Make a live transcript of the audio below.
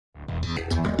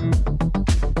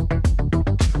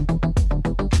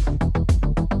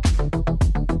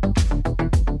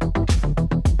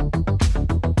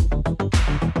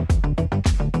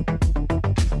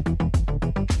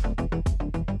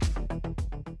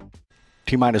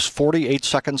T-minus 48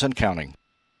 seconds and counting.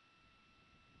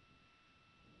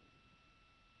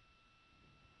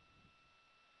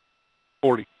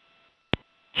 40.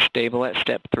 Stable at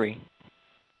step 3.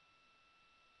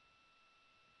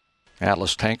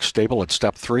 Atlas tank stable at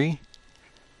step 3.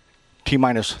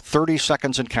 T-minus 30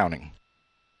 seconds and counting.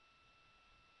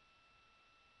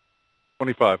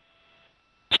 25.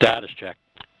 Status check.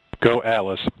 Go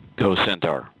Atlas. Go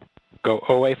Centaur. Go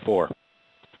OA-4.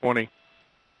 20.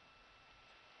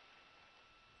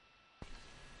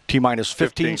 T-minus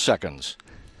 15 15. seconds.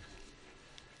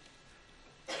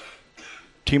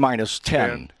 T-minus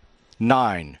 10,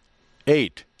 9,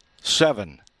 8,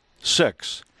 7,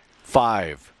 6,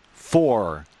 5,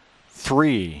 4,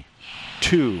 3,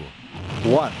 2,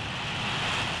 1.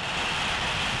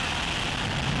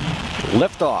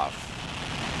 Liftoff.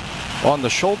 On the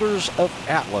shoulders of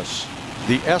Atlas,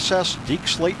 the SS Deke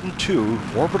Slayton II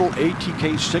orbital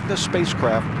ATK Cygnus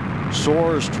spacecraft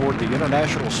soars toward the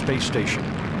International Space Station.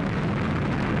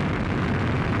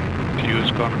 Q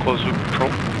has gone to closed loop control.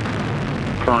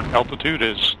 Current altitude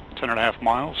is 10.5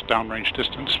 miles, downrange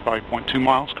distance 5.2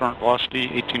 miles, current velocity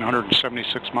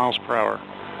 1,876 miles per hour.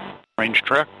 Range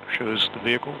track shows the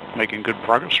vehicle making good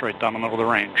progress right down the middle of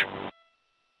the range.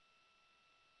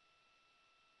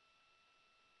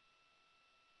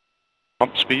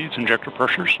 Pump speeds, injector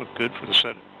pressures look good for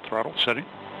the throttle setting.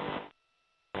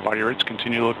 Body rates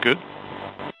continue to look good.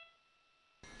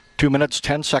 2 minutes,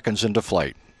 10 seconds into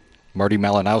flight. Marty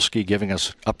Malinowski giving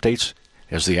us updates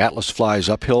as the Atlas flies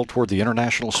uphill toward the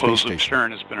International Space Closed loop Station.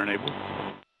 steering has been enabled.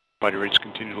 Body rates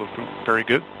continue to look very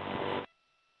good.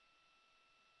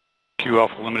 Q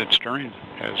Alpha limited steering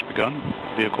has begun.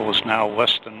 The vehicle is now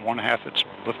less than 1/2 its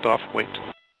liftoff weight.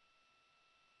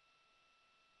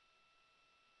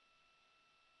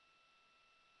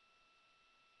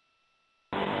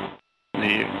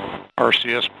 The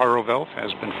RCS pyro valve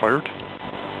has been fired.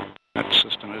 That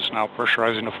system is now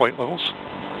pressurizing the flight levels.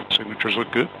 Signatures look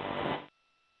good.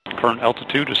 Current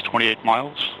altitude is 28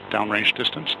 miles, downrange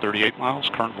distance 38 miles,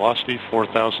 current velocity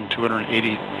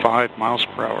 4,285 miles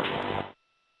per hour.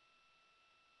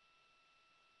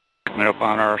 Coming up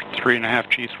on our 3.5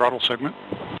 G throttle segment.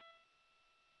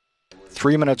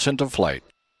 3 minutes into flight.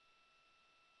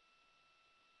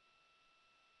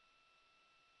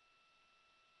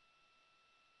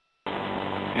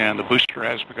 And the booster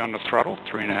has begun to throttle,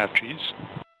 3.5 Gs.